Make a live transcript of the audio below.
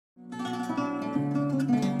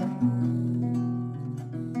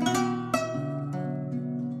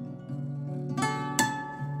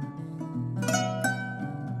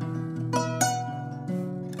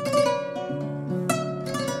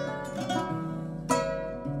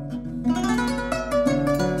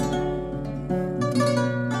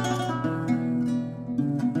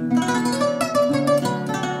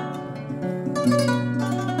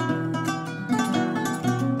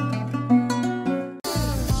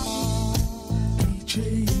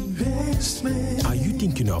Are you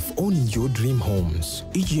thinking of owning your dream homes?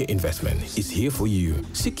 EJ Investment is here for you.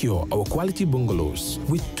 Secure our quality bungalows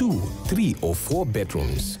with 2, 3 or 4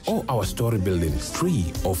 bedrooms, or our story buildings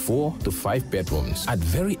 3 or 4 to 5 bedrooms at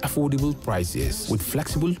very affordable prices with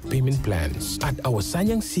flexible payment plans at our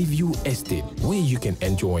Sanyang Seaview Estate, where you can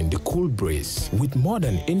enjoy the cool breeze with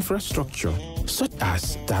modern infrastructure such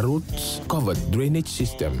as tar roads, covered drainage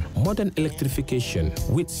system, modern electrification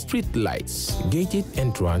with street lights, gated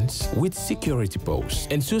entrance with security posts,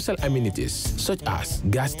 and social amenities such as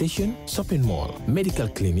gas station, shopping mall, medical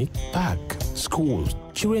clinic, park, schools,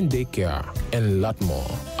 children daycare, and a lot more.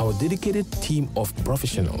 Our dedicated team of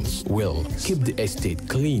professionals will keep the estate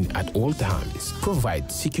clean at all times,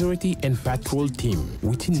 provide security and patrol team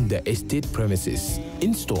within the estate premises,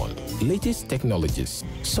 install latest technologies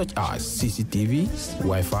such as CCTV,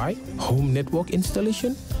 Wi-Fi, home network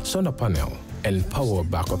installation, solar panel, and power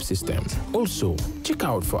backup system. Also, check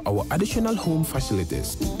out for our additional home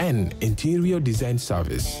facilities and interior design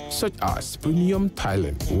service such as premium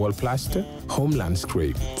tiling, wall plaster, home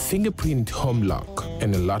landscape, fingerprint home lock,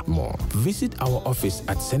 and a lot more. Visit our office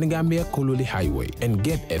at Senegambia Kololi Highway and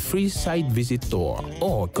get a free site visit tour,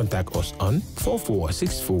 or contact us on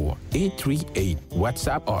 4464-838.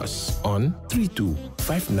 WhatsApp us on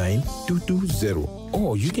 3259220.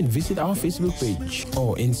 Or you can visit our Facebook page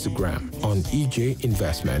or Instagram on EJ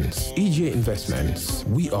Investments. EJ Investments,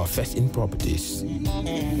 we are first in properties.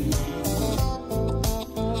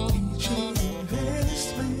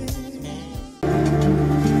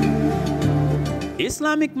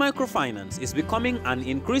 Islamic microfinance is becoming an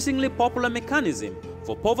increasingly popular mechanism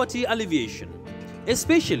for poverty alleviation,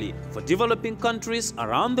 especially for developing countries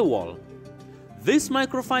around the world. This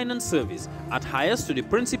microfinance service adheres to the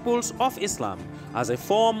principles of Islam as a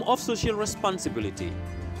form of social responsibility.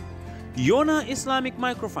 Yona Islamic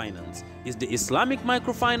Microfinance is the Islamic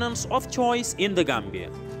microfinance of choice in the Gambia,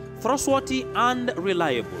 trustworthy and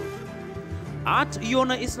reliable. At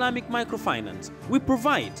Yona Islamic Microfinance, we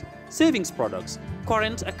provide savings products,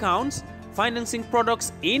 current accounts, financing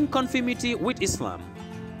products in conformity with Islam.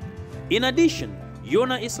 In addition,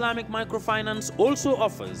 Yona Islamic Microfinance also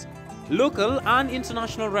offers local and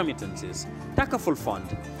international remittances, takaful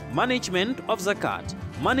fund, management of zakat,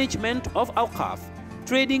 management of awqaf,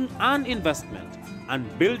 trading and investment, and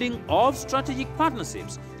building of strategic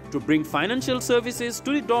partnerships to bring financial services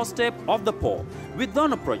to the doorstep of the poor with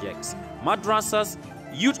donor projects, madrasas,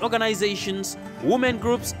 youth organizations, women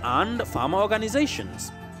groups, and farmer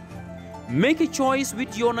organizations. Make a choice with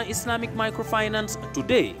Yona Islamic Microfinance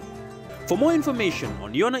today. For more information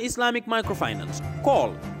on Yona Islamic Microfinance,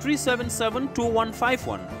 call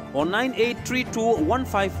 377-2151 or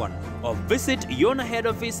 9832-151, or visit Yona head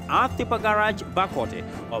office at Tipa Garage, Bakote,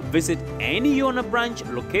 or visit any Yona branch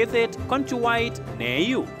located countrywide near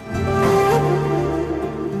you.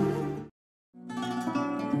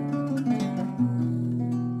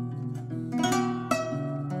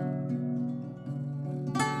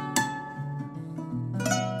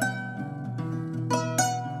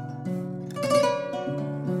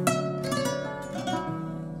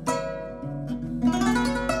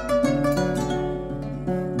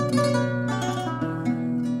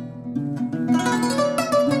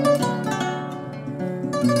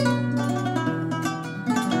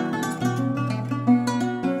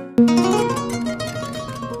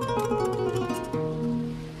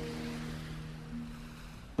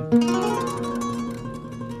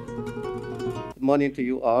 Morning to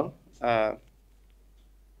you all. The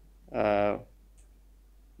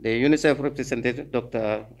UNICEF representative,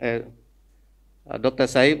 Dr.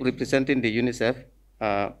 Saib, representing the UNICEF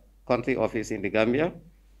country office in the Gambia.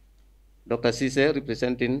 Dr. Sise,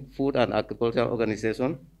 representing Food and Agriculture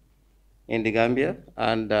Organization in the Gambia,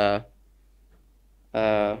 and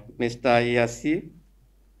Mr. Yassi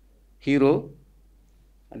Hero,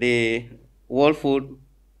 the World Food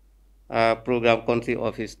Program country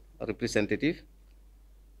office representative.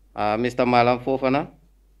 Mr. Malam Fofana,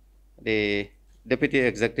 the Deputy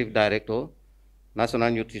Executive Director,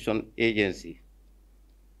 National Nutrition Agency.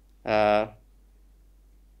 I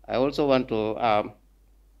also want to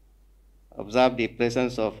observe the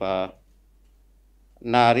presence of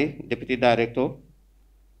Nari, Deputy Director,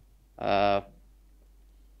 the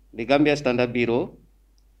Gambia Standard Bureau,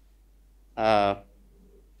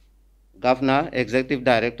 Governor, Executive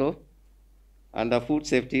Director, and the Food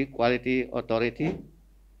Safety Quality Authority,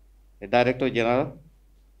 the Director General,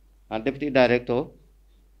 and Deputy Director,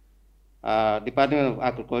 Department of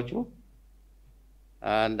Agriculture,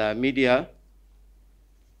 and media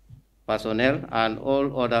personnel, and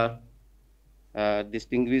all other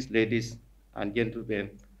distinguished ladies and gentlemen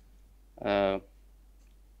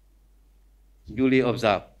duly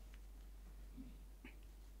observed.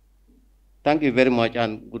 Thank you very much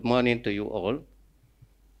and good morning to you all.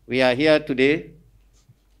 We are here today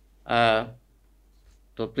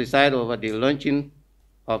to preside over the launching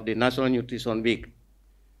of the National Nutrition Week.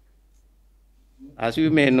 As you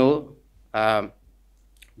may know,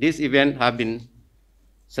 this event has been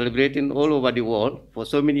celebrating all over the world for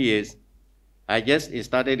so many years. I just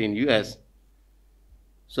started in US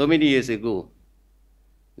so many years ago,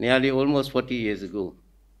 nearly almost 40 years ago.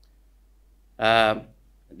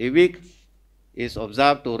 The week is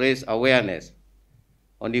observed to raise awareness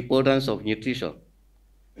on the importance of nutrition.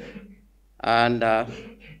 And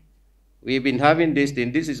we've been having this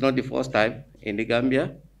thing. This is not the first time in the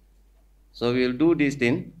Gambia. So we'll do this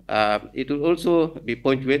thing. It will also be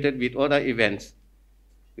punctuated with other events.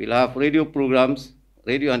 We'll have radio programs,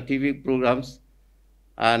 radio and TV programs,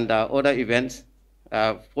 and other events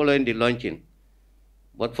following the launching.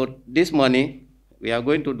 But for this morning, we are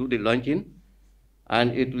going to do the launching,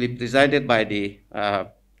 and it will be presided by the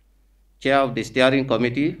chair of the steering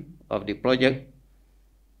committee of the project.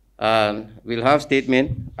 And we'll have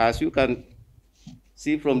statement. As you can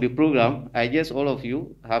see from the program, I guess all of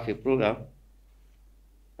you have a program.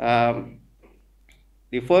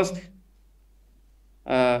 The first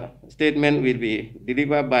statement will be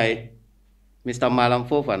delivered by Mr. Malam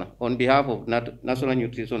Fofana on behalf of National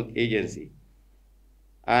Nutrition Agency.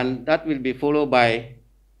 And that will be followed by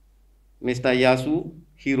Mr. Yasu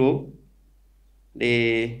Hiro,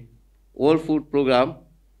 the World Food Program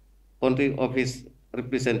Country Office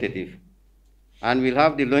Representative. And we'll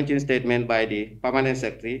have the launching statement by the Permanent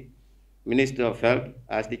Secretary, Minister of Health,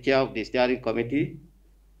 as the chair of the steering committee.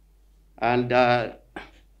 And that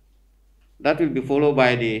will be followed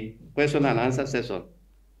by the question and answer session.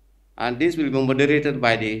 And this will be moderated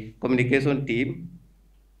by the communication team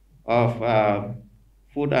of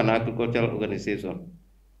Food and Agricultural Organization.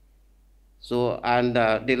 So, and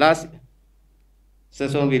the last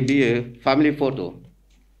session will be a family photo.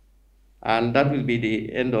 And that will be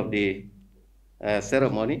the end of the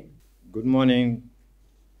ceremony. Good morning,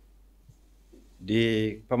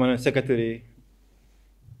 the Permanent Secretary,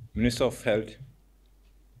 Minister of Health,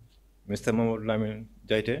 Mr. Mahmoud Lamin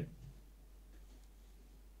Jaite,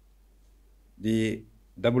 the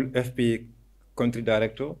WFP Country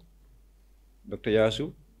Director, Dr.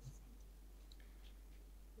 Yasu,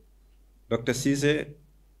 Dr. Cisse,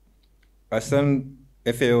 Assistant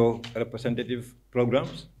FAO Representative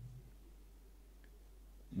Programs,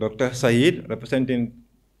 Dr. Saeed, representing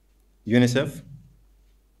UNICEF,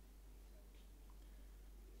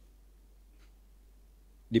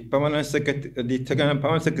 the Permanent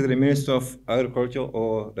Secretary, Minister of Agriculture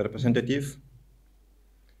or the representative,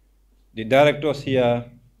 the directors here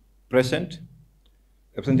present,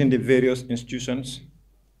 representing the various institutions,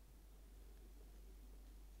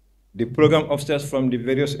 the program officers from the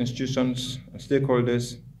various institutions and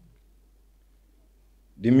stakeholders,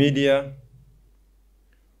 the media,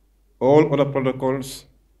 all other protocols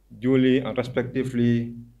duly and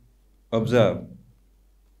respectively observed.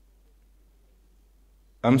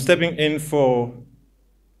 I'm stepping in for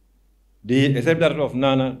the Executive Director of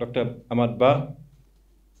NANA, Dr. Ahmad Ba,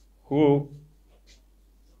 who,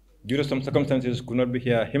 due to some circumstances, could not be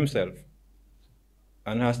here himself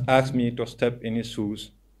and has asked me to step in his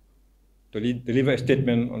shoes to deliver a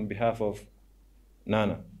statement on behalf of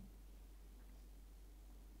NANA.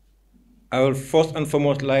 I would first and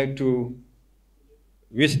foremost like to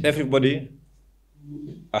wish everybody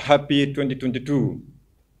a happy 2022.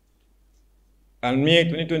 And may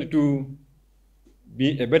 2022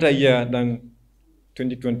 be a better year than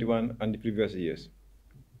 2021 and the previous years.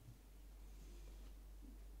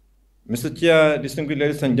 Mr. Chair, distinguished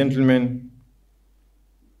ladies and gentlemen,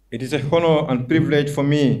 it is a honor and privilege for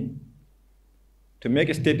me to make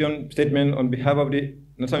a statement on behalf of the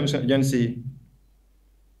National Nutrition Agency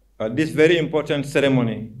at this very important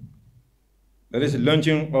ceremony, that is the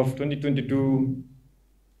launching of 2022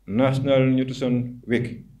 National Nutrition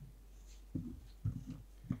Week.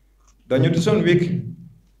 The Nutrition Week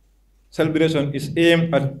celebration is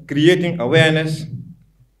aimed at creating awareness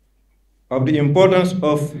of the importance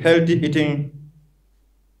of healthy eating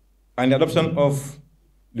and the adoption of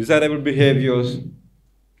desirable behaviors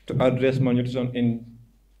to address malnutrition in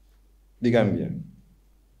the Gambia.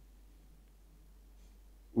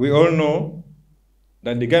 We all know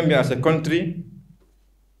that the Gambia as a country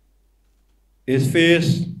is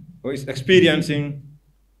faced or is experiencing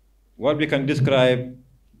what we can describe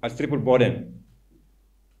as triple burden.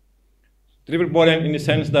 Triple burden in the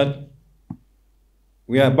sense that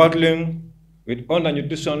we are battling with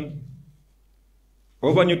undernutrition,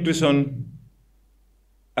 overnutrition,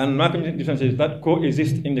 and macronutrient deficiencies that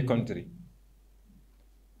coexist in the country,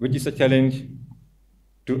 which is a challenge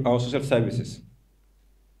to our social services.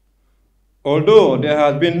 Although there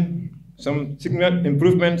has been some significant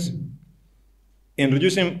improvements in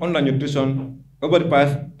reducing undernutrition over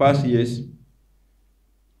the past years,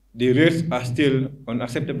 the rates are still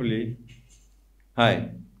unacceptably high.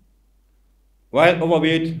 While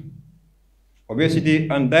overweight, obesity,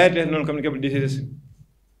 and dietary non-communicable diseases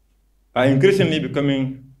are increasingly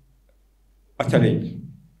becoming a challenge.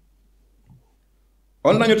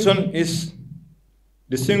 Undernutrition is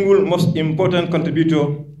the single most important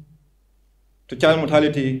contributor to child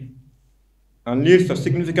mortality and leads to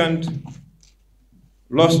significant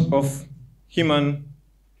loss of human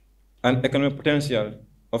and economic potential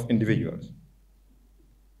of individuals.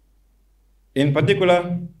 In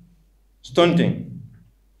particular, stunting,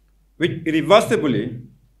 which irreversibly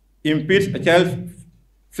impedes a child's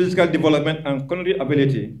physical development and cognitive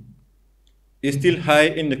ability, is still high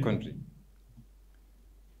in the country.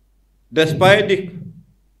 Despite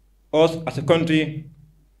us as a country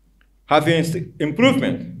having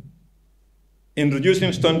improvement in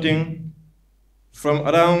reducing stunting from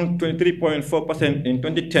around 23.4% in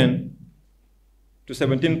 2010 to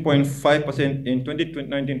 17.5% in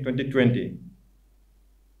 2019-2020,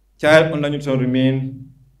 child undernutrition remains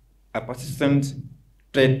a persistent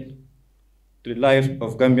threat to the lives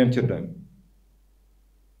of Gambian children.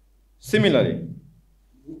 Similarly,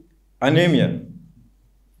 anemia,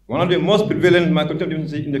 one of the most prevalent macronutrient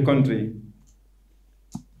deficiencies in the country,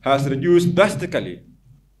 has reduced drastically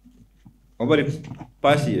over the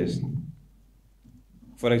past years.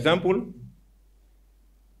 For example,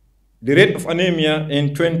 the rate of anemia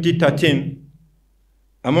in 2013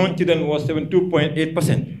 among children was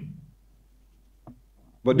 72.8%,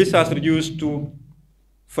 but this has reduced to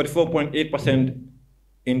 44.8%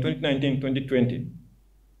 in 2019-2020.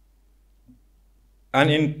 And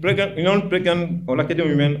in non-pregnant or lactating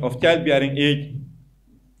women of childbearing age,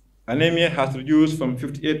 anemia has reduced from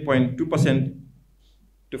 58.2%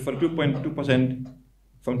 to 42.2%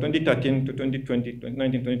 from 2013 to 2020,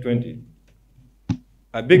 2019-2020.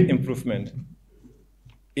 A big improvement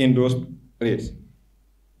in those rates.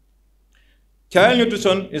 Child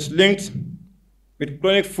nutrition is linked with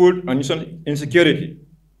chronic food and nutrition insecurity,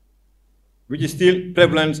 which is still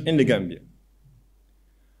prevalent in the Gambia.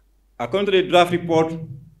 According to the draft report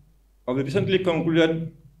of the recently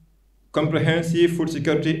concluded Comprehensive Food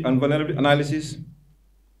Security and Vulnerability Analysis,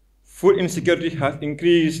 food insecurity has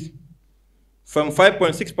increased from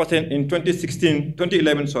 5.6% in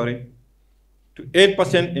 2011, to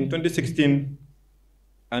 8% in 2016,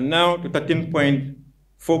 and now to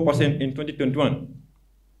 13.4% in 2021.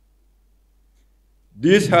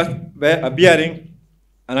 This has a bearing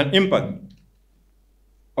and an impact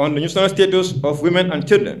on the nutritional status of women and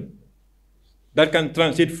children that can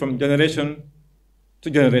transit from generation to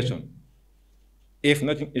generation if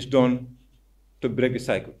nothing is done to break the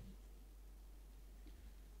cycle.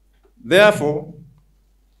 Therefore,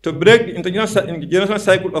 to break the intergenerational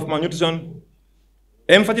cycle of malnutrition,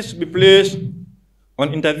 emphasis should be placed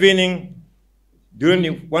on intervening during the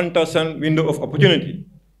 1,000 window of opportunity,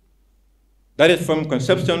 that is from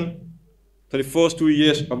conception to the first 2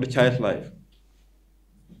 years of the child's life.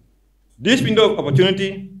 This window of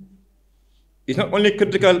opportunity is not only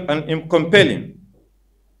critical and compelling,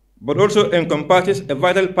 but also encompasses a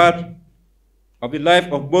vital part of the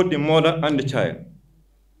life of both the mother and the child.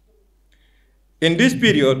 In this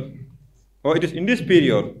period, or it is in this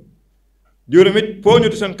period, during which poor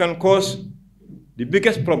nutrition can cause the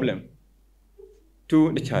biggest problem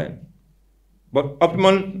to the child. But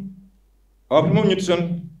optimal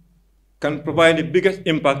nutrition can provide the biggest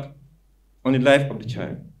impact on the life of the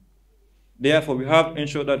child. Therefore, we have to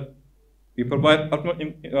ensure that we provide optimal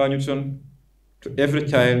nutrition to every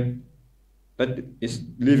child that is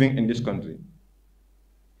living in this country.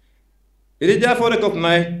 It is therefore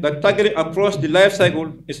recognized that targeting across the life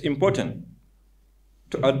cycle is important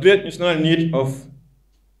to address nutritional needs of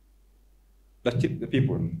the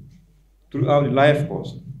people throughout the life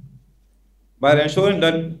course, by ensuring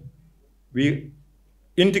that we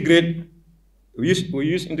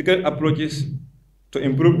use integrated approaches to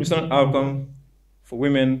improve nutritional outcomes for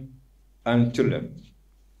women and children.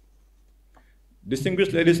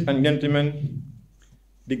 Distinguished ladies and gentlemen,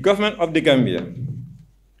 the government of the Gambia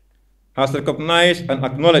has recognized and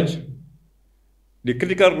acknowledged the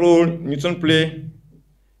critical role nutrition plays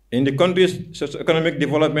in the country's socio-economic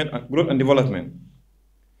development and growth and development.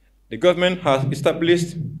 The government has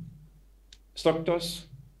established structures,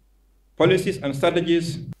 policies, and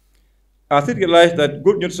strategies as it realized that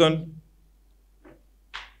good nutrition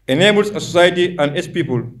enables a society and its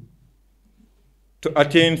people to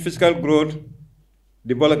attain physical growth,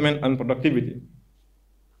 development, and productivity.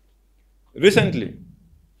 Recently,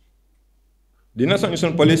 the National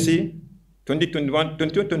Nutrition Policy 2021 to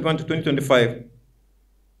 2025,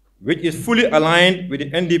 which is fully aligned with the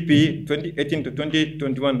NDP 2018 to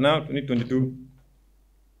 2021, now 2022,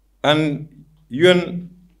 and UN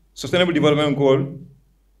Sustainable Development Goal,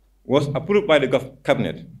 was approved by the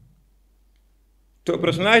Cabinet. To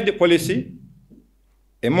operationalize the policy,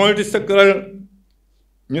 a multi-sectoral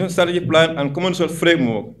nutrition strategy plan and common social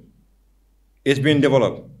framework is being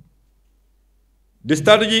developed. The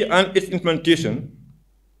strategy and its implementation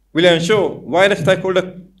will ensure wider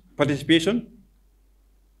stakeholder participation,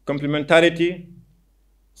 complementarity,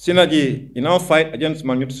 synergy in our fight against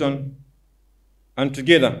malnutrition, and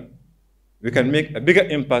together we can make a bigger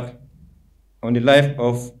impact on the life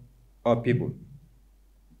of our people.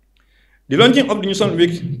 The launching of the Nutrition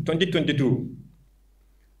Week 2022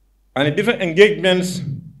 and the different engagements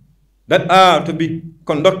that are to be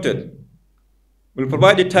conducted will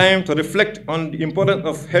provide the time to reflect on the importance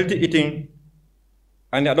of healthy eating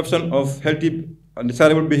and the adoption of healthy and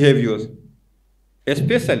desirable behaviors,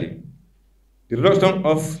 especially the reduction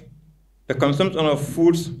of the consumption of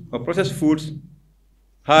foods or processed foods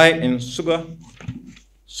high in sugar,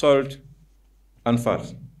 salt, and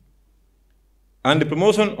fats, and the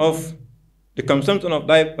promotion of the consumption of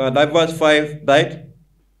diversified diet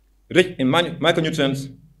rich in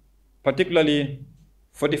micronutrients, particularly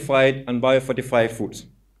fortified and biofortified foods.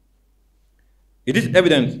 It is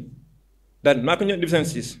evident that macronutrient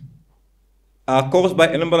deficiencies are caused by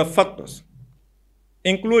a number of factors,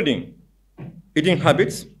 including eating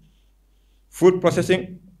habits, food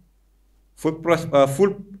processing, food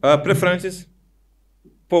preferences,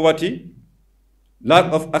 poverty,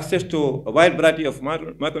 lack of access to a wide variety of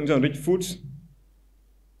micronutrient-rich foods,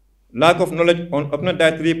 lack of knowledge on optimal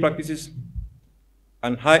dietary practices,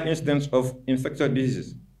 and high incidence of infectious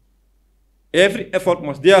diseases. Every effort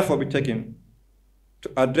must therefore be taken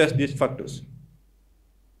to address these factors.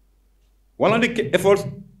 One of the efforts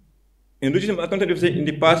in reducing macronutrient deficiency in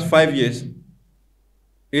the past 5 years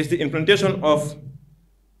is the implementation of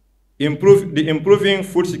the improving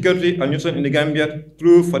food security and nutrition in the Gambia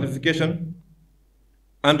through fortification,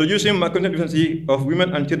 and reducing macronutrient deficiency of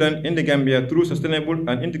women and children in the Gambia through sustainable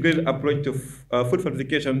and integrated approach to food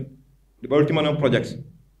fortification, the Baltimore projects.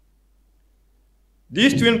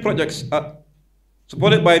 These twin projects are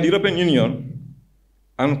supported by the European Union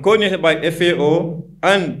and coordinated by FAO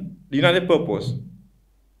and the United Purpose,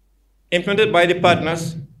 implemented by the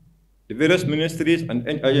partners, the various ministries and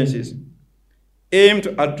agencies, aim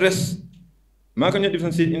to address macronutrient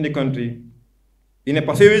deficiency in the country in a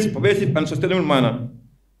pervasive and sustainable manner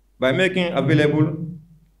by making available,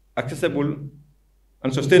 accessible,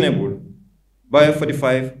 and sustainable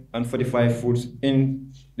biofortified and fortified foods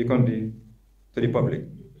in the country to the public.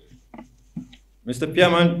 Mr.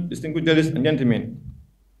 Chairman, distinguished ladies and gentlemen,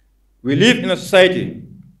 we live in a society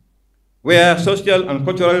where social and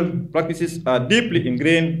cultural practices are deeply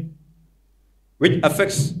ingrained, which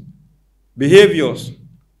affects behaviors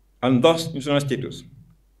and thus nutritional status.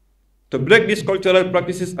 To break these cultural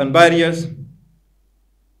practices and barriers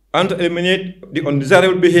and to eliminate the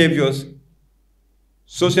undesirable behaviors,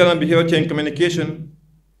 social and behavioral change communication,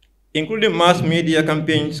 including mass media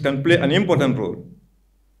campaigns, can play an important role.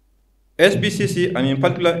 SBCC, and in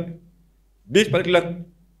particular, this particular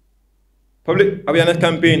public awareness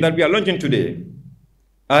campaign that we are launching today,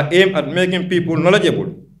 are aimed at making people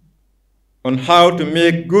knowledgeable on how to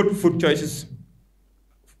make good food choices,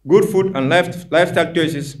 good food and lifestyle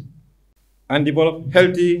choices, and develop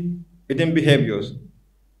healthy eating behaviors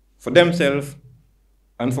for themselves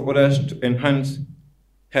and for others to enhance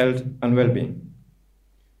health and well-being.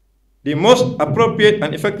 The most appropriate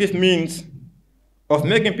and effective means of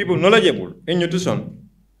making people knowledgeable in nutrition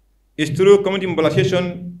is through community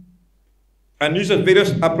mobilization and use of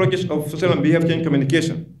various approaches of social and behavior change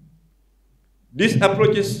communication. These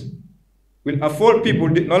approaches will afford people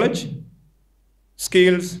the knowledge,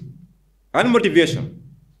 skills, and motivation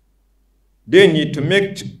they need to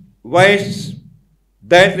make wise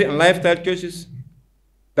dietary and lifestyle choices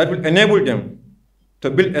that will enable them to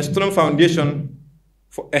build a strong foundation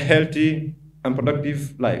for a healthy and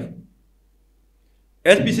productive life.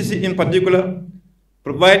 SBCC in particular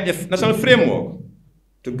provides a national framework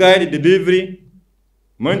to guide the delivery,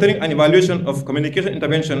 monitoring, and evaluation of communication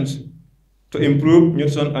interventions to improve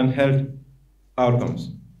nutrition and health outcomes.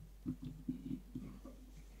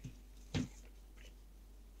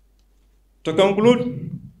 To conclude,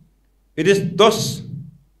 it is thus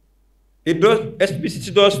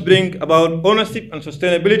SPCC does bring about ownership and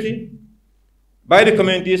sustainability by the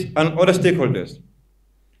communities and other stakeholders.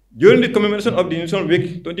 During the commemoration of the Nutrition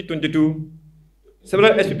Week 2022,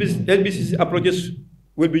 several SPCC approaches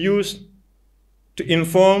will be used to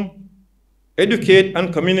inform, educate,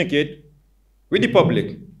 and communicate with the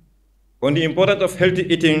public on the importance of healthy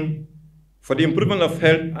eating for the improvement of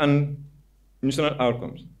health and nutritional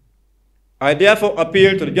outcomes. I therefore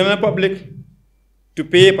appeal to the general public to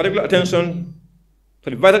pay particular attention to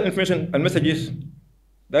the vital information and messages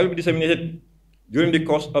that will be disseminated during the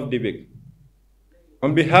course of the week.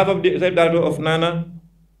 On behalf of the Executive Director of NANA,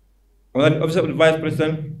 and the Office of the Vice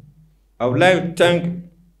President, I would like to thank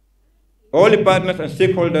all the partners and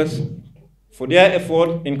stakeholders for their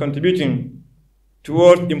effort in contributing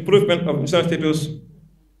towards improvement of nutritional status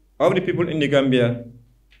of the people in the Gambia,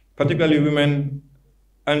 particularly women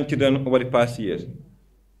and children over the past years.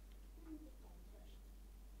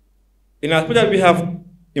 In as much as we have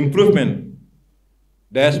improvement,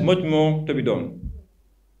 there is much more to be done.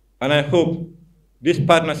 And I hope this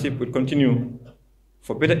partnership will continue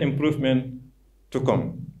for better improvement to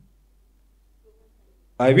come.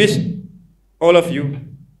 I wish all of you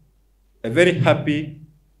a very happy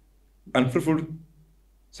and fruitful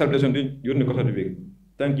celebration during the course of the week.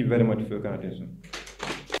 Thank you very much for your kind attention.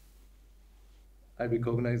 I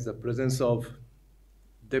recognize the presence of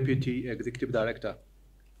Deputy Executive Director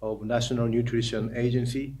of National Nutrition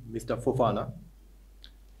Agency, Mr. Fofana,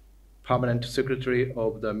 Permanent Secretary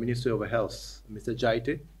of the Ministry of Health, Mr.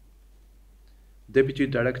 Jaite, Deputy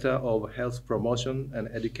Director of Health Promotion and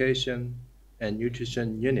Education and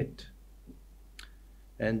Nutrition Unit,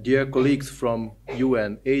 and dear colleagues from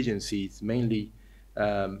UN agencies, mainly,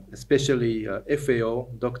 especially FAO,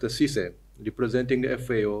 Dr. Sise, representing the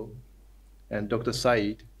FAO, and Dr.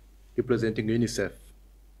 Said, representing UNICEF,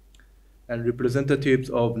 and representatives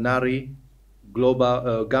of NARI,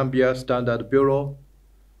 Global Gambia Standard Bureau,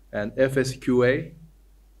 and FSQA,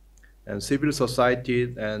 and civil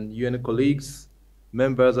society and UN colleagues,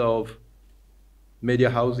 members of media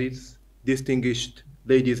houses, distinguished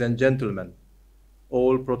ladies and gentlemen,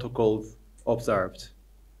 all protocols observed.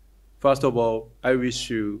 First of all, I wish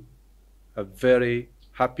you a very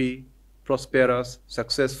happy, prosperous,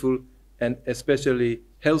 successful, and especially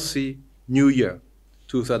healthy New Year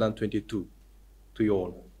 2022 to you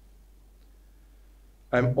all.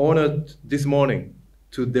 I'm honored this morning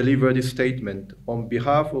to deliver this statement on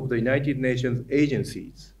behalf of the United Nations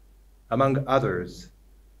agencies, among others,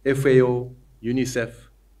 FAO, UNICEF,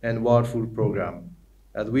 and World Food Programme,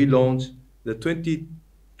 as we launch the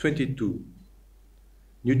 2022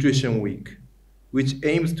 Nutrition Week, which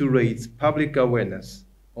aims to raise public awareness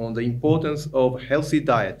on the importance of healthy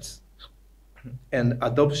diets and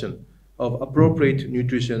adoption of appropriate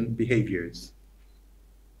nutrition behaviors.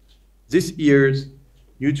 This year's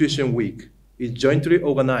Nutrition Week is jointly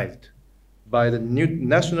organized by the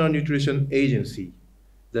National Nutrition Agency,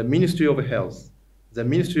 the Ministry of Health, the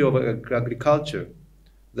Ministry of Agriculture,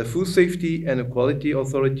 the Food Safety and Quality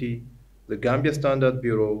Authority, the Gambia Standard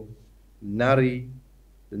Bureau, NARI,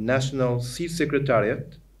 the National Seed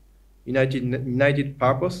Secretariat, United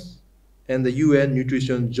Purpose, and the UN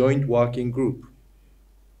Nutrition Joint Working Group.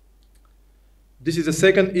 This is the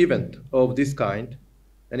second event of this kind,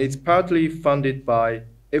 and it's partly funded by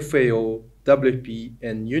FAO, WFP,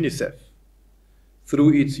 and UNICEF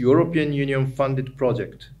through its European Union-funded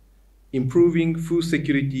project, Improving Food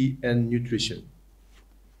Security and Nutrition.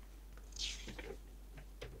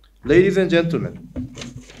 Ladies and gentlemen,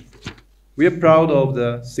 we are proud of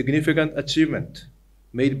the significant achievement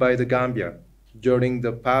made by the Gambia during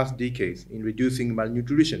the past decades in reducing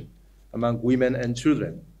malnutrition among women and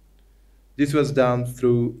children. This was done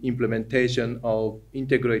through implementation of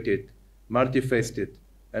integrated, multifaceted,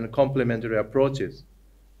 and complementary approaches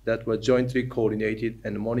that were jointly coordinated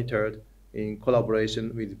and monitored in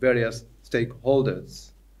collaboration with various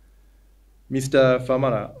stakeholders. Mr.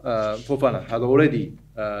 Fofana has already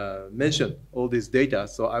mentioned all this data,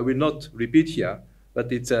 so I will not repeat here,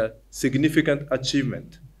 but it's a significant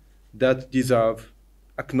achievement that deserves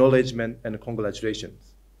acknowledgement and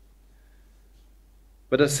congratulations.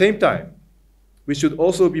 But at the same time, we should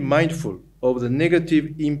also be mindful of the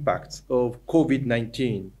negative impacts of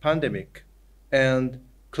COVID-19 pandemic and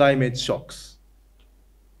climate shocks,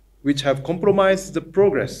 which have compromised the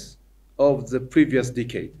progress of the previous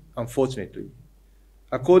decade, unfortunately.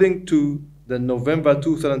 According to the November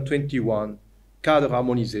 2021 Cadre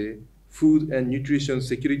Harmonisé Food and Nutrition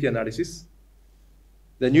Security Analysis,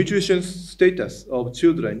 the nutrition status of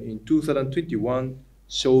children in 2021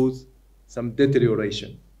 shows some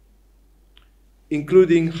deterioration,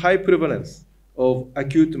 including high prevalence of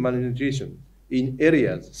acute malnutrition in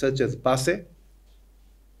areas such as Basse,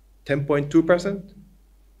 10.2%,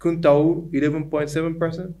 Kuntaur,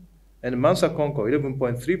 11.7%, and Mansa Konko,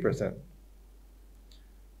 11.3%.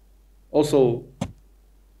 Also,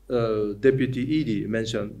 Deputy ED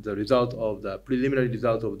mentioned the result of the preliminary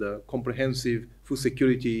result of the comprehensive food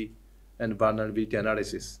security and vulnerability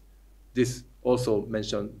analysis. This also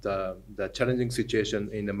mentioned the challenging situation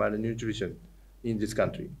in the malnutrition in this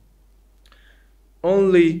country.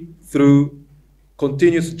 Only through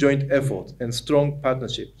continuous joint efforts and strong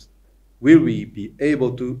partnerships will we be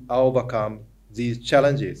able to overcome these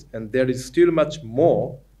challenges, and there is still much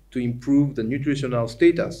more to improve the nutritional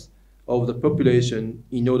status of the population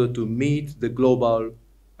in order to meet the global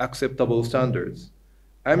acceptable standards.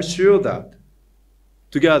 I'm sure that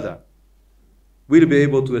together we'll be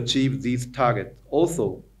able to achieve these targets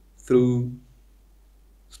also through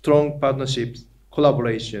strong partnerships,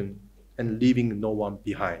 collaboration, and leaving no one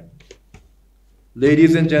behind.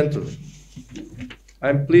 Ladies and gentlemen,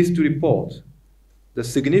 I'm pleased to report the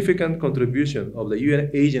significant contribution of the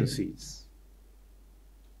UN agencies,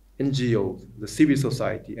 NGOs, the civil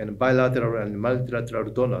society, and bilateral and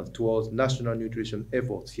multilateral donors towards national nutrition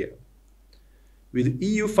efforts here. With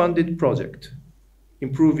EU-funded project,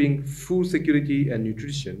 improving food security and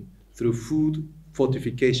nutrition through food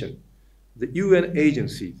fortification, the UN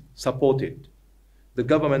agencies supported the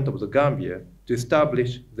government of the Gambia to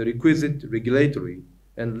establish the requisite regulatory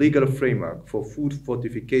and legal framework for food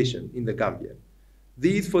fortification in the Gambia.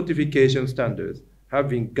 These fortification standards have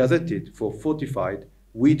been gazetted for fortified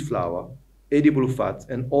wheat flour, edible fats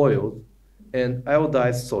and oils, and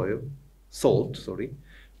iodized salt,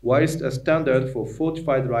 whilst a standard for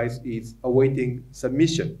fortified rice is awaiting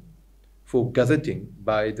submission for gazetting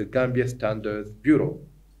by the Gambia Standards Bureau.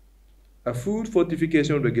 A Food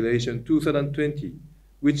Fortification Regulation 2020,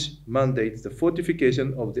 which mandates the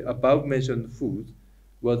fortification of the above-mentioned foods,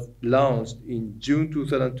 was launched in June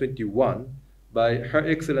 2021 by Her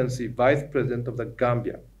Excellency Vice President of the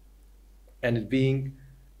Gambia and is being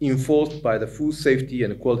enforced by the Food Safety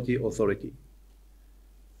and Quality Authority.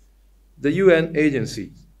 The UN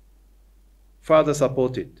agencies further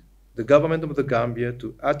supported the government of the Gambia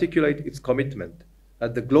to articulate its commitment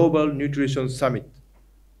at the Global Nutrition Summit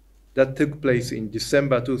that took place in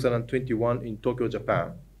December 2021 in Tokyo,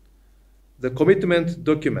 Japan. The commitment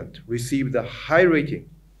document received a high rating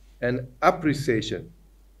and appreciation.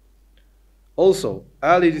 Also,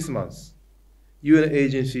 early this month, UN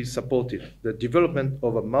agencies supported the development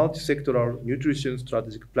of a multi-sectoral nutrition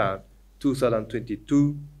strategic plan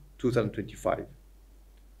 2022-2025.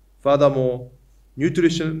 Furthermore,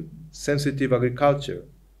 nutrition-sensitive agriculture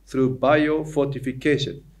through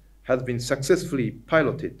biofortification has been successfully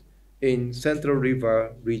piloted in Central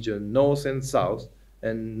River region, North and South,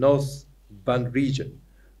 and North Band region,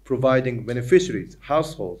 providing beneficiaries,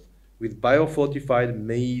 households, with biofortified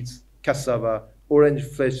maize, cassava, orange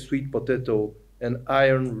flesh sweet potato, and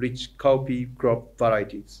iron-rich cowpea crop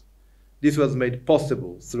varieties. This was made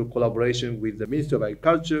possible through collaboration with the Ministry of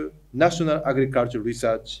Agriculture, National Agriculture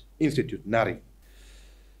Research Institute, NARI.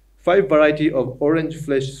 5 varieties of orange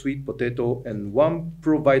flesh sweet potato and 1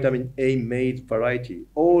 provitamin A maize variety,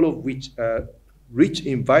 all of which are rich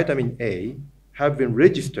in vitamin A, have been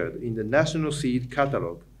registered in the National Seed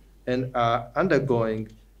Catalog and are undergoing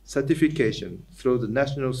certification through the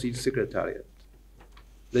National Seed Secretariat.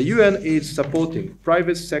 The UN is supporting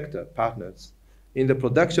private sector partners in the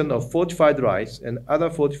production of fortified rice and other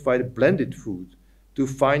fortified blended foods to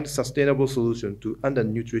find sustainable solutions to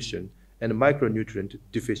undernutrition and micronutrient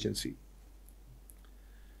deficiency.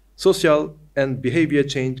 Social and behavior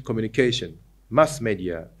change communication, mass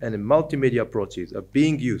media, and multimedia approaches are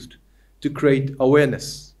being used to create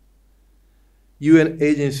awareness. UN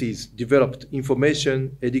agencies developed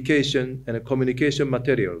information, education, and communication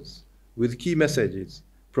materials with key messages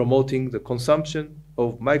promoting the consumption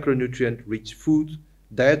of micronutrient-rich foods,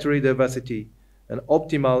 dietary diversity, and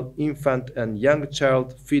optimal infant and young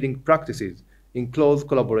child feeding practices in close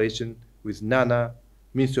collaboration with NANA,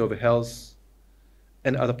 Ministry of Health,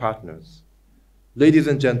 and other partners. Ladies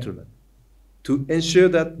and gentlemen, to ensure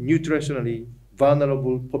that nutritionally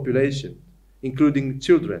vulnerable population, including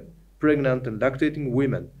children, pregnant and lactating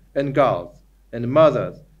women, and girls, and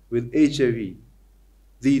mothers with HIV,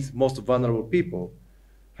 these most vulnerable people,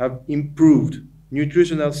 have improved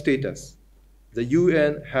nutritional status, the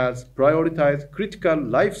UN has prioritized critical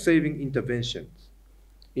life-saving interventions.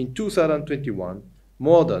 In 2021,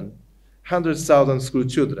 more than 100,000 school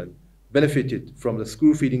children benefited from the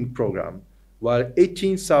school feeding program, while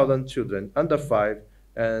 18,000 children under 5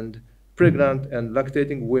 and pregnant and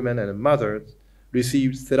lactating women and mothers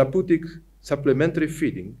received therapeutic supplementary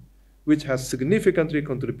feeding, which has significantly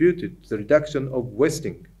contributed to the reduction of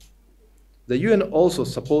wasting. The UN also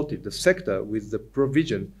supported the sector with the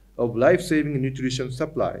provision of life-saving nutrition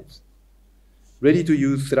supplies,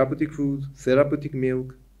 ready-to-use therapeutic food, therapeutic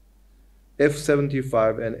milk,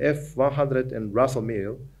 F75 and F100 and Russell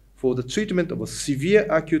meal for the treatment of severe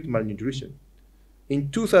acute malnutrition. In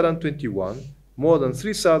 2021, more than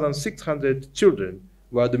 3,600 children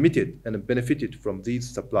were admitted and benefited from these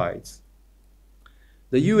supplies.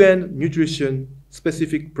 The UN Nutrition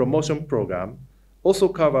Specific Promotion Program also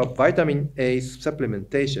covers vitamin A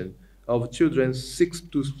supplementation of children 6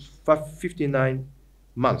 to 59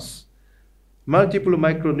 months, multiple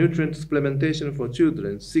micronutrient supplementation for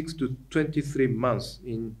children 6 to 23 months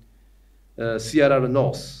in CRR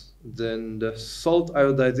North, then the salt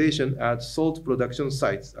iodization at salt production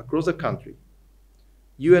sites across the country.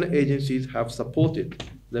 UN agencies have supported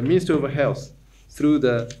the Ministry of Health through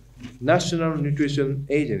the National Nutrition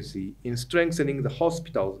Agency in strengthening the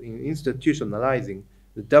hospitals in institutionalizing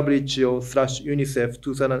the WHO/UNICEF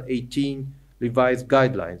 2018 revised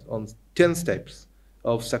guidelines on 10 steps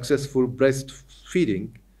of successful breastfeeding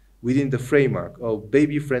within the framework of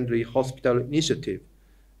Baby-Friendly Hospital Initiative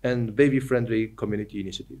and Baby-Friendly Community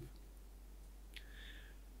Initiative.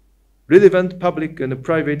 Relevant public and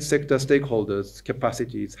private sector stakeholders'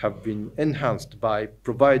 capacities have been enhanced by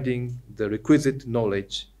providing the requisite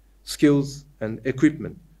knowledge, skills, and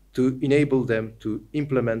equipment to enable them to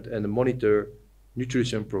implement and monitor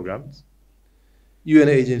nutrition programs. UN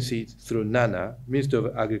agencies through NANA, Ministry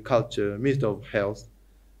of Agriculture, Ministry of Health,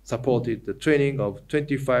 supported the training of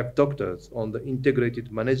 25 doctors on the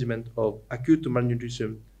integrated management of acute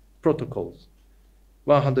malnutrition protocols,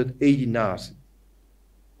 180 nurses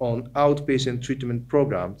on outpatient treatment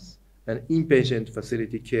programs and inpatient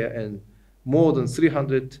facility care, and more than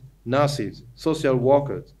 300 nurses, social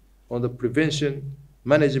workers on the prevention,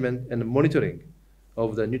 management, and monitoring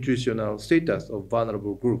of the nutritional status of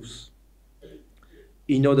vulnerable groups.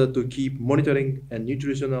 In order to keep monitoring and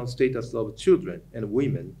nutritional status of children and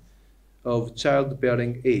women of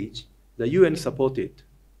childbearing age, the UN supported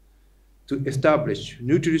to establish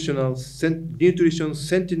nutrition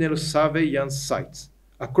sentinel surveillance sites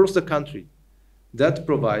across the country that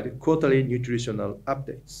provide quarterly nutritional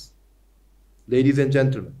updates. Ladies and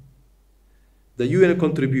gentlemen, the UN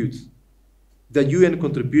contributions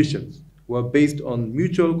were based on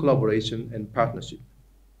mutual collaboration and partnership.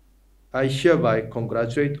 I hereby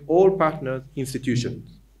congratulate all partner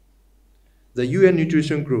institutions. The UN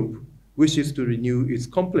Nutrition Group wishes to renew its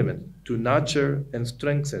commitment to nurture and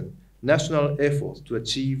strengthen national efforts to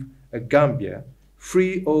achieve a Gambia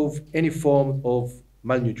free of any form of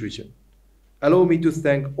malnutrition. Allow me to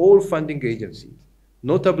thank all funding agencies,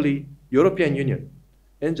 notably European Union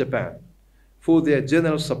and Japan, for their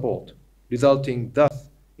generous support, resulting thus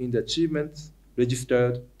in the achievements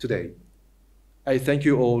registered today. I thank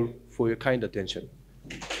you all for your kind attention.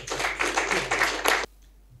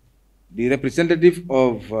 The representative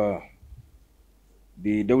of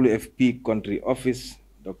the WFP country office,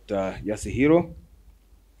 Dr. Yasuhiro,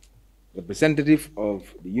 representative of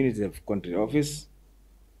the UNICEF country office,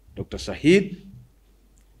 Dr. Shahid,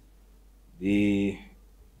 the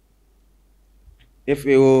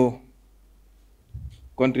FAO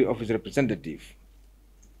country office representative,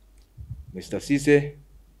 Mr. Sise,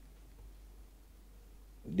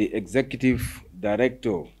 the Executive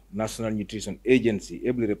Director, National Nutrition Agency,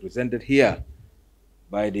 ably represented here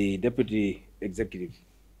by the Deputy Executive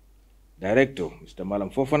Director, Mr. Malam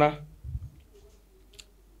Fofana,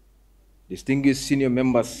 distinguished senior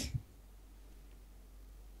members,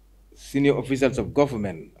 senior officials of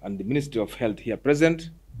government and the Ministry of Health here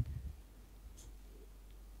present,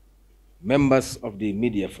 members of the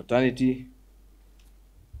media fraternity,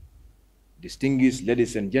 distinguished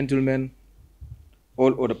ladies and gentlemen,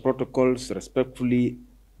 all other protocols respectfully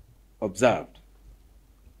observed.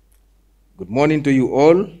 Good morning to you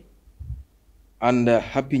all, and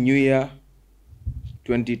Happy New Year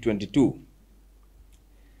 2022.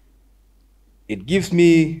 It gives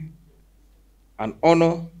me an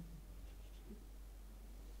honor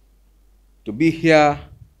to be here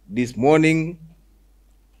this morning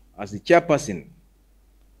as the chairperson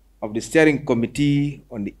of the steering committee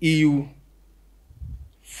on the EU-funded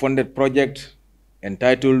project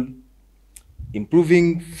entitled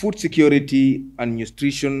Improving Food Security and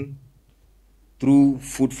Nutrition Through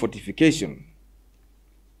Food Fortification,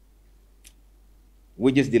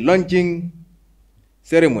 which is the launching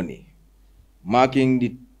ceremony marking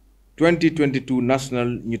the 2022 National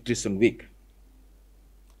Nutrition Week.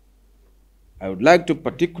 I would like to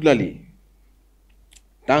particularly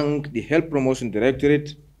thank the Health Promotion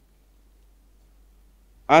Directorate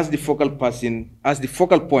as the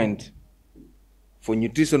focal point for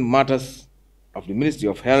nutrition matters of the Ministry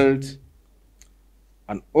of Health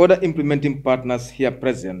and other implementing partners here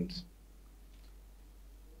present,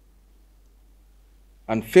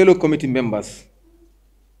 and fellow committee members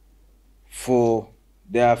for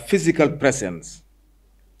their physical presence.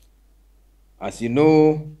 As you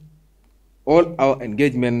know, all our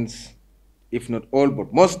engagements, if not all,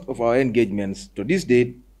 but most of our engagements to this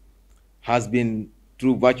date has been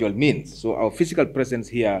through virtual means. So our physical presence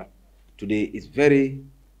here today is very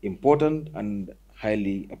important and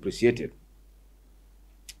highly appreciated.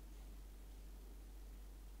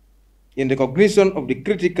 In recognition of the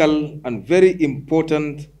critical and very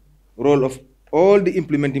important role of all the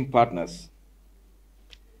implementing partners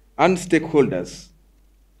and stakeholders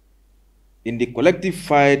in the collective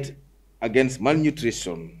fight against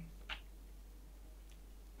malnutrition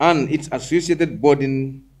and its associated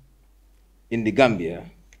burden in the Gambia,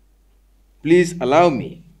 please allow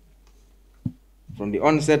me from the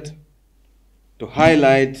onset to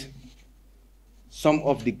highlight some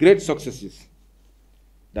of the great successes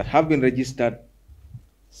that have been registered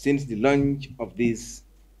since the launch of this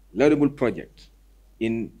laudable project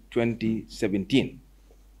in 2017.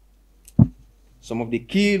 Some of the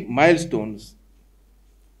key milestones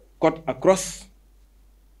cut across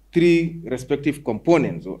three respective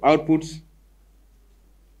components or outputs,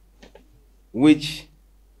 which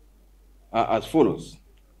are as follows.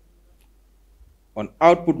 On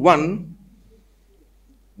output 1,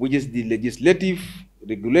 which is the legislative,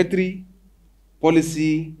 regulatory,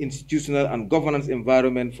 policy, institutional, and governance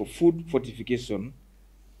environment for food fortification,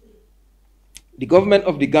 the government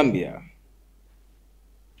of the Gambia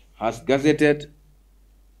has gazetted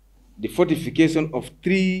the fortification of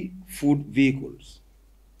 3 food vehicles,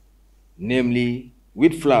 namely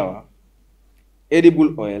wheat flour,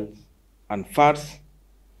 edible oils, and fats,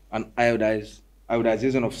 and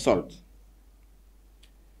iodization of salt.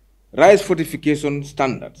 Rice fortification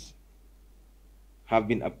standards have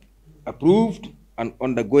been approved and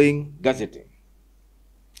undergoing gazetting.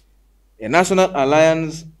 A National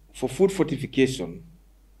Alliance for Food Fortification,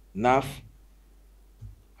 NAF,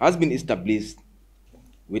 has been established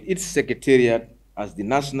with its secretariat as the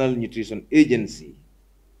National Nutrition Agency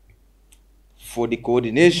for the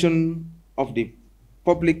coordination of the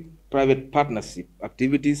public-private partnership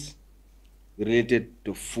activities related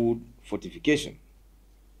to food fortification.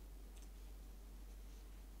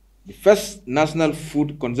 The first National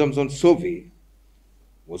Food Consumption Survey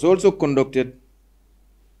was also conducted,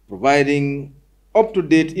 providing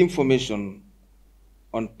up-to-date information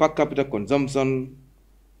on per capita consumption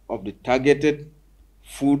of the targeted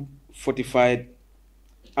food fortified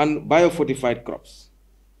and biofortified crops.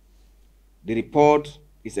 The report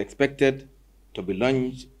is expected to be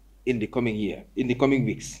launched in the coming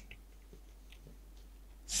weeks.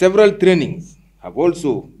 Several trainings have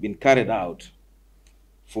also been carried out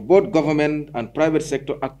for both government and private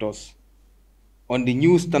sector actors on the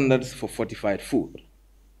new standards for fortified food,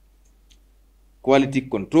 quality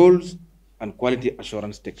controls and quality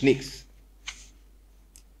assurance techniques.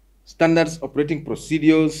 Standards operating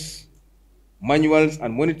procedures, manuals,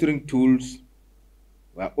 and monitoring tools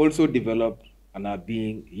were also developed and are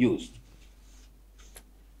being used.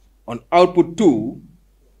 On output 2,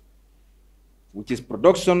 which is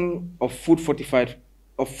production of fortified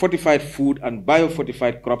food and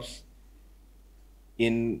biofortified crops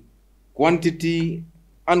in quantity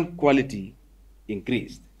and quality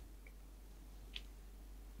increased.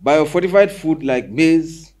 Biofortified food like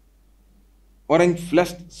maize,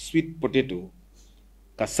 orange-fleshed sweet potato,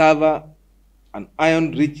 cassava, and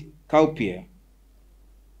iron-rich cowpea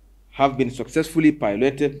have been successfully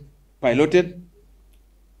piloted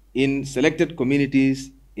in selected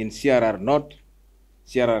communities in CRR North,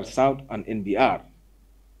 CRR South, and NBR.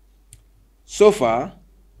 So far,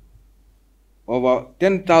 over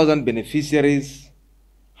 10,000 beneficiaries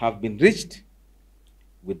have been reached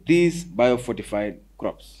with these biofortified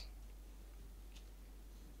crops.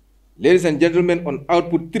 Ladies and gentlemen, on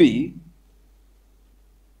output 3,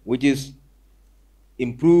 which is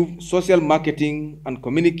improved social marketing and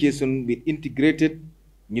communication with integrated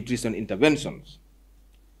nutrition interventions.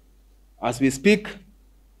 As we speak,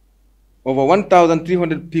 over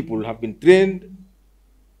 1,300 people have been trained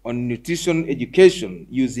on nutrition education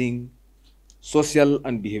using social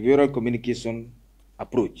and behavioral communication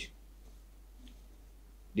approach.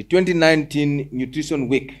 The 2019 Nutrition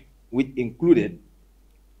Week, which included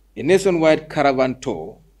a nationwide caravan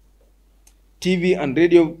tour, TV and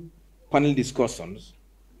radio panel discussions,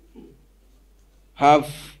 have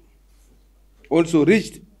also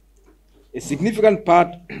reached a significant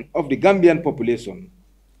part of the Gambian population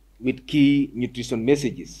with key nutrition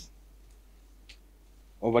messages.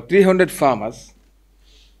 Over 300 farmers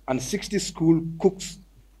and 60 school cooks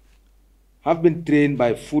have been trained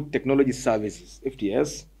by Food Technology Services,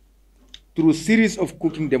 FTS, through a series of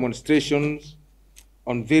cooking demonstrations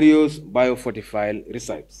on various biofortified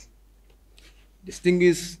recipes.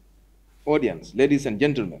 Distinguished audience, ladies and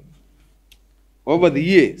gentlemen, over the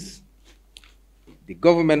years, the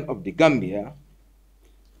government of the Gambia,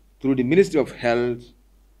 through the Ministry of Health,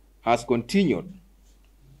 has continued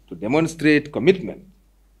to demonstrate commitment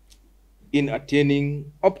in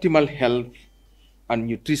attaining optimal health and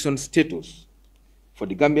nutrition status for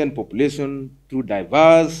the Gambian population through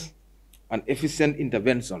diverse and efficient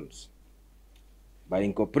interventions by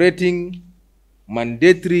incorporating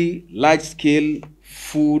mandatory large-scale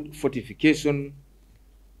food fortification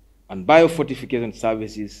and biofortification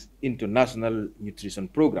services into national nutrition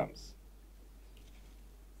programs.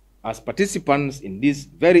 As participants in this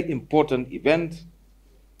very important event,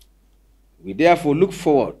 we therefore look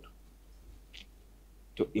forward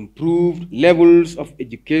to improved levels of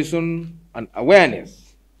education and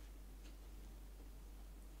awareness,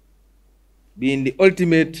 being the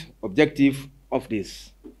ultimate objective of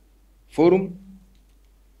this forum,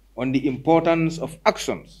 on the importance of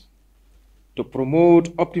actions to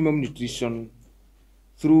promote optimum nutrition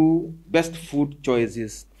through best food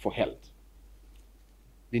choices for health.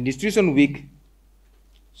 The Nutrition Week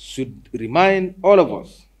should remind all of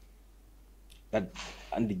us that,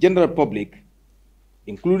 and the general public,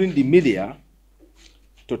 including the media,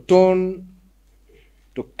 to turn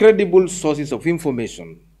to credible sources of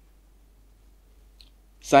information,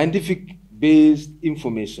 scientific-based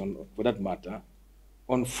information, for that matter,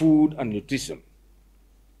 on food and nutrition.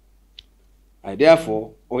 I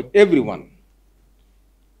therefore urge everyone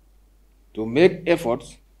to make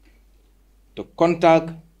efforts to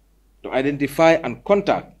identify and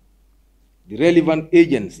contact the relevant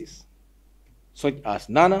agencies, such as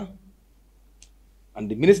NANA and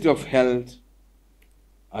the Ministry of Health,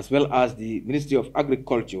 as well as the Ministry of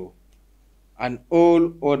Agriculture, and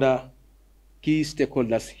all other key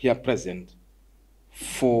stakeholders here present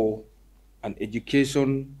for an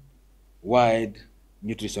education-wide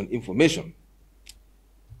nutrition information.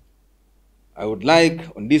 I would like,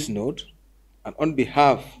 on this note, and on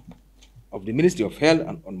behalf of the Ministry of Health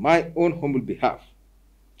and on my own humble behalf,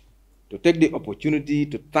 to take the opportunity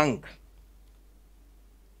to thank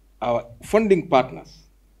our funding partners,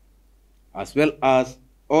 as well as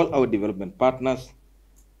all our development partners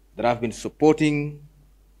that have been supporting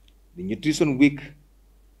the Nutrition Week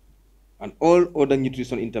and all other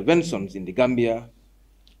nutrition interventions in the Gambia,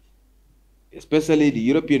 especially the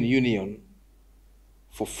European Union,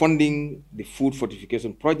 for funding the food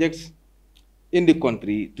fortification projects in the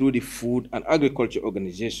country through the Food and Agriculture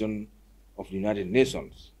Organization of the United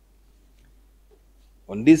Nations.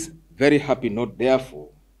 On this very happy note, therefore,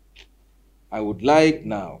 I would like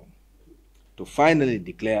now to finally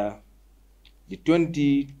declare the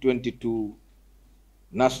 2022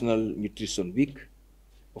 National Nutrition Week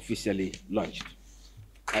officially launched.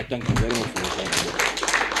 I thank you very much for your time.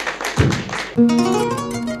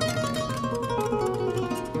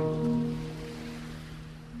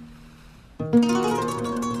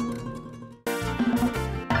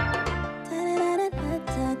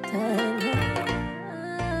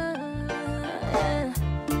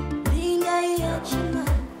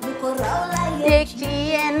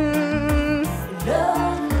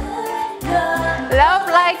 Love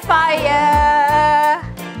like fire.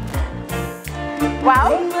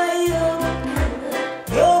 Wow.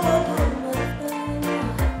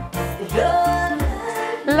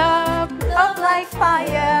 Love like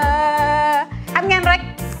fire. Xam ngeen rek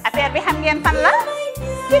affaire bi xam ngeen fan la?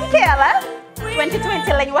 Skincare la.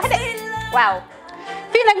 2020 lañ wax de. Waaw.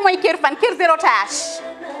 Fii nag mooy Kerr fan, Kerr Zero Tache.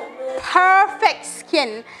 Perfect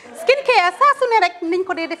skin. Skincare saa su ne rek niñ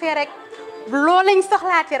ko dee defee rek. Loo lañ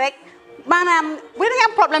soxlaati rek. Maanaam bu ngeen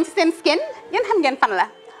am problème ci seen skin, yéen xam ngeen fan la.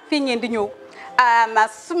 Fii ngeen di ñëw.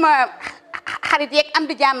 Suma xarit yeeg am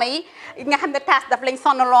di jàmm yi nga xam ne taas daf lañ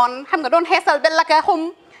sonaloon, xam nga doon xeesal ba la ka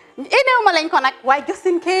xum. Éneew ma lañ ko nag waaye just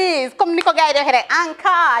in case comme ni ko gars yi di waxee rek en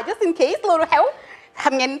cas just in case loolu xew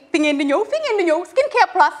xam ngeen fi ngeen di ñëw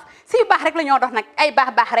Skincare Plus si yu baax rek la ñoo dox nag ay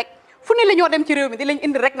baax rek fu ne la ñoo dem ci réew mi di lañ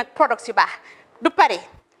indi rek nag products yu baax du Paris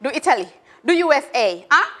du Italie du USA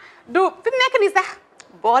du fi mu nekk nii sax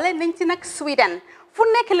boole nañ ci nag Sweden fu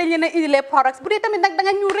nekk lañ leen a indi les products bu dee tamit nag da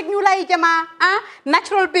nga ñuul rek ñu lay jamaa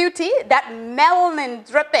natural beauty that melanin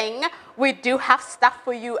dripping we do have stuff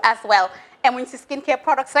for you as well emuñ si skincare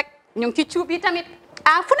products rek ñu ngi ci cuub yi tamit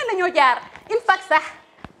fu ne la ñoo jaar in fact sax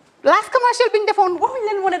last commercial bi ñu defoon waxuñ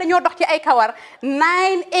leen woon ne dañoo dox ci ay kawar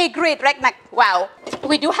 9A grade rek nag waaw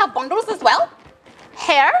we do have bundles as well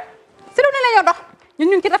hair si lu ne la ñoo dox ñun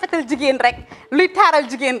ñu ngi ci rafetal jigéen rek luy taaral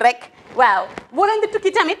jigéen rek waaw boo leen di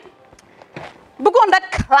tukki tamit bëggoon that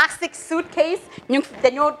classic suitcase ñu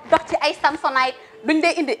dañoo dox ci ay Samsonite duñ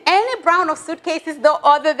dee indi any brand of suitcases though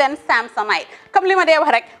other than Samsonite comme li ma dee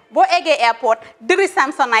wax rek boo eggee airport dëri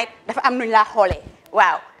Samsonite dafa am nuñ laa xoolee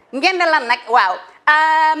waaw ngeen ne lan nag waaw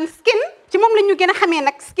skin ci moom la ñu gën a xamee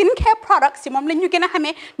nag skin care products ci moom la ñu gën a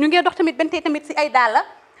xamee ñu ngi dox tamit bentee tamit si ay dàlla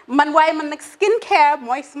man waaye man nag skin care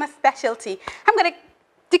mooy suma specialty xam nga rek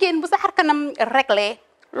jigéen bu sa xar kanam réglé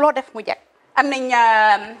loo def mu jag am nañ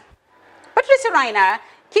Patricia Reiner,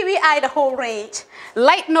 Kiwi Eye, the whole range,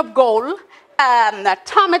 Lighten Up Gold,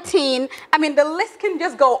 Tomatine. I mean, the list can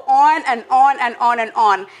just go on and on and on and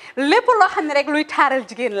on. Lépp loo xam ne rek luy taaral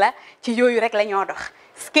jigéen la ci yooyu rek la ñoo dox.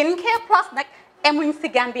 Skincare plus nag emuñ si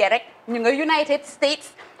Gambia rek ñu ngi United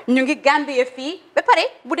States ñu ngi Gambia fii ba pare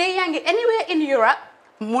bu dee yaa ngi anywhere in Europe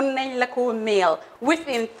mun nañ la ko mail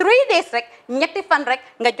within 3 days rek ñetti fan rek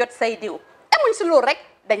nga jot say diw emuñ si loolu rek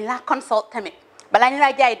dañ laa consult tamit balaa ñu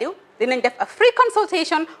laa jaay diw dinañ def a free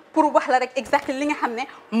consultation pour wax la rek exactly li nga xam ne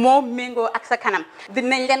moo méngoo ak sa kanam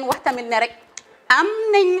dinañ leen wax tamit ne rek am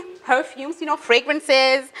nañ perfumes, you know,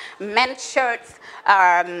 fragrances, men's shirts,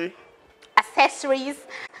 accessories.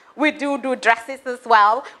 We do dresses as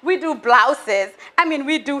well. We do blouses. I mean,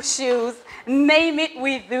 we do shoes. Name it,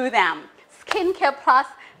 we do them. Skincare Plus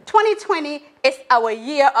 2020 is our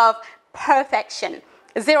year of perfection.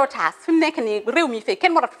 Zero task. Fi mu nekk nii réew mi fii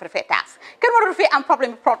kenn waratu fi task kenn waratu fi am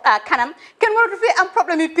problème kanam kenn waratu fi am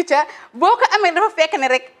problème picture boo ko amee dafa fekk ne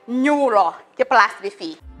rek ñëwuloo ci place bi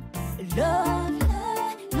fii. Love,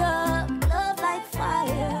 love, love like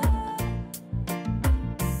fire.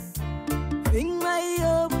 Bring my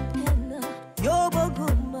yobo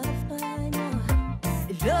guma fire.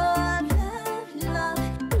 Love, love, love,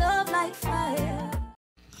 love like fire.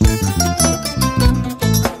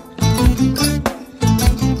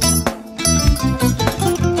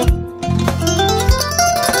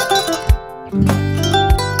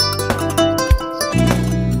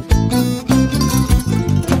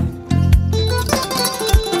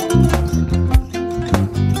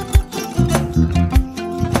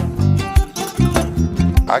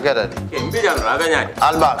 Agada. Mbijan aganyadi.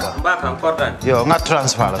 Albaka. Mbaka important. Yo, nga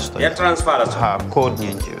transfer la sto. Ya transfer la sto. Ha, code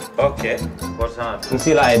nyinji. Okay. Korsa.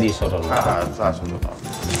 Nsila ID soto. Ah, sa soto.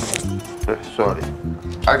 Sorry.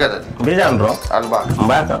 Agada. Mbijan bro. Albaka.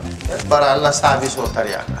 Mbaka. Bara alla service o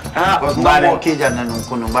tariaka. Ah, mbare mo ki janna nun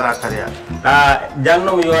kunu bara tariaka. Ah,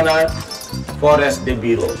 janno yona forest de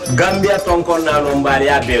bureau. Gambia tonkon na no mbari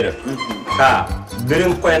ya bere. Ha.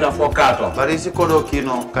 Birim koyna fo katon. Bari si kodo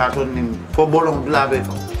kino katon ni fo bolong blabe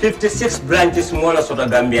to. 56 branches mola sota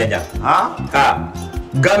Gambia jam. Ha? Ha.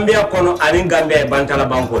 Gambia kono anin Gambia bantala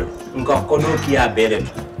bankol. Nka kodo kiya bere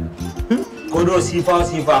to. Kodo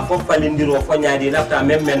sifa fo falindiro fo nyaadi lafta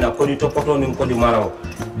même na kodi to poto nin kodi maraw.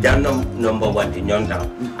 Jannam number 1 di nyonta.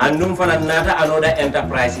 Andum fana nata anoda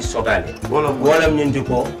enterprise sotale. Wolam nyindi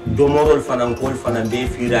ko domorol fana kol fana be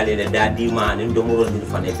firale de dadi manin domorol dil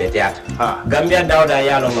fana beteat. Gambia dawda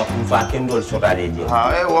yalo ngam fa kendol sotale je.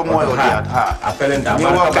 Ha e wo moyo diat ha. Apelenta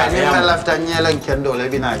baraka ni ma lafta nyelen kendol e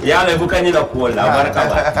bina. Yalo bukani la ko la baraka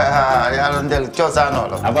ba. Yalo ndel ciosano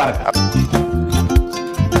lo. Abaraka.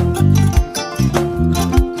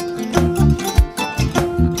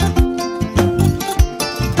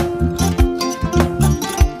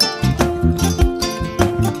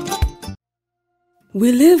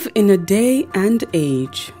 We live in a day and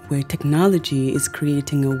age where technology is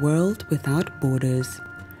creating a world without borders,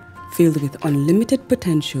 filled with unlimited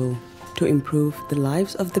potential to improve the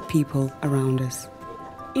lives of the people around us.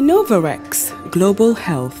 Innovarex Global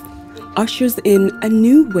Health ushers in a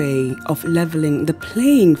new way of leveling the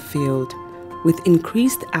playing field with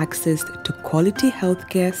increased access to quality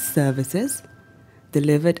healthcare services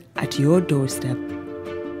delivered at your doorstep.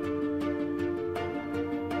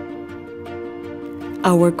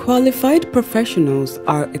 Our qualified professionals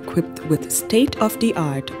are equipped with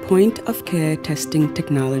state-of-the-art point-of-care testing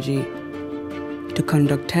technology to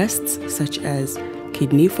conduct tests such as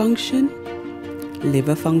kidney function,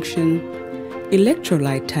 liver function,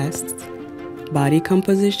 electrolyte tests, body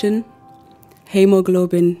composition,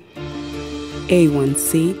 hemoglobin,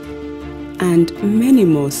 A1C, and many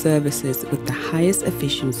more services with the highest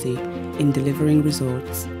efficiency in delivering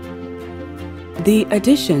results. The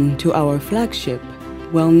addition to our flagship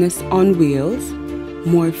Wellness on Wheels,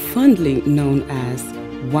 more fondly known as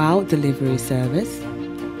WOW Delivery Service,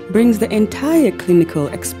 brings the entire clinical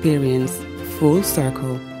experience full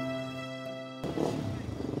circle.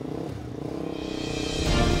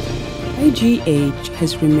 IGH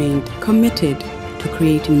has remained committed to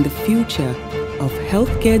creating the future of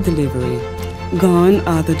healthcare delivery. Gone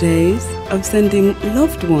are the days of sending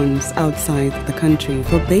loved ones outside the country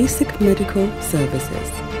for basic medical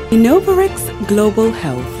services. Innovarex Global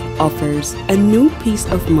Health offers a new peace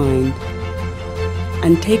of mind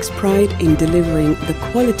and takes pride in delivering the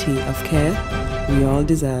quality of care we all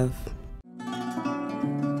deserve.